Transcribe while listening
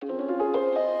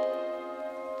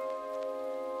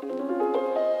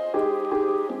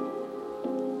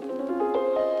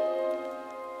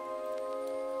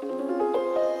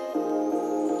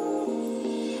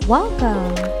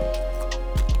Welcome.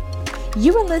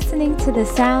 You are listening to the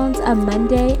Sounds of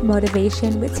Monday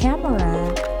Motivation with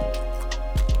Tamara.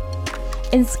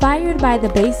 Inspired by the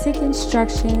basic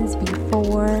instructions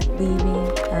before leaving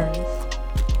Earth.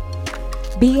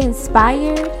 Be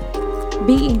inspired,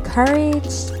 be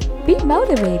encouraged, be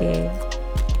motivated.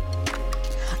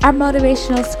 Our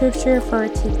motivational scripture for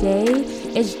today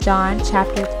is John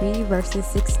chapter 3, verses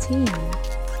 16.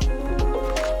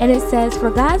 And it says,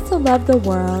 "For God so loved the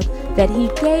world that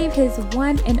he gave his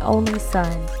one and only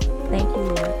Son." Thank you,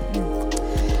 Lord.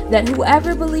 "That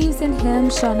whoever believes in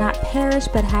him shall not perish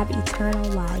but have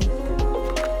eternal life."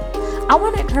 I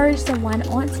want to encourage someone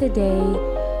on today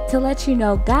to let you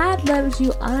know God loves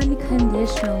you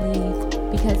unconditionally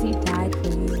because he died for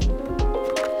you.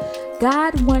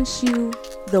 God wants you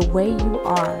the way you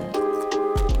are.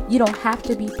 You don't have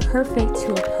to be perfect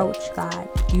to approach God.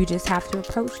 You just have to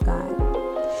approach God.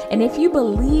 And if you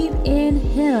believe in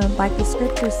him, like the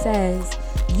scripture says,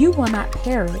 you will not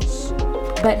perish,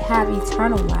 but have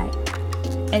eternal life.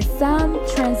 And some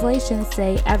translations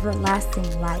say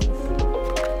everlasting life.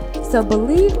 So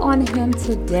believe on him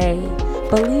today.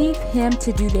 Believe him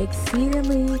to do the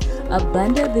exceedingly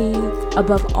abundantly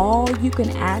above all you can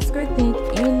ask or think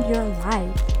in your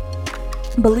life.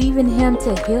 Believe in him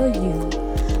to heal you.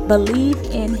 Believe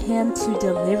in him to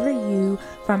deliver you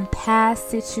from past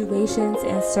situations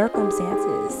and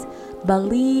circumstances.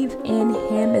 Believe in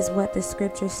him is what the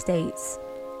scripture states.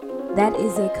 That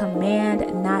is a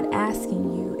command, not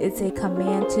asking you. It's a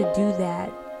command to do that.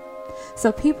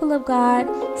 So people of God,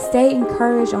 stay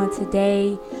encouraged on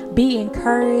today. Be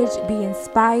encouraged, be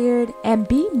inspired, and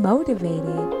be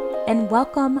motivated. And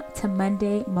welcome to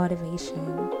Monday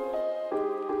Motivation.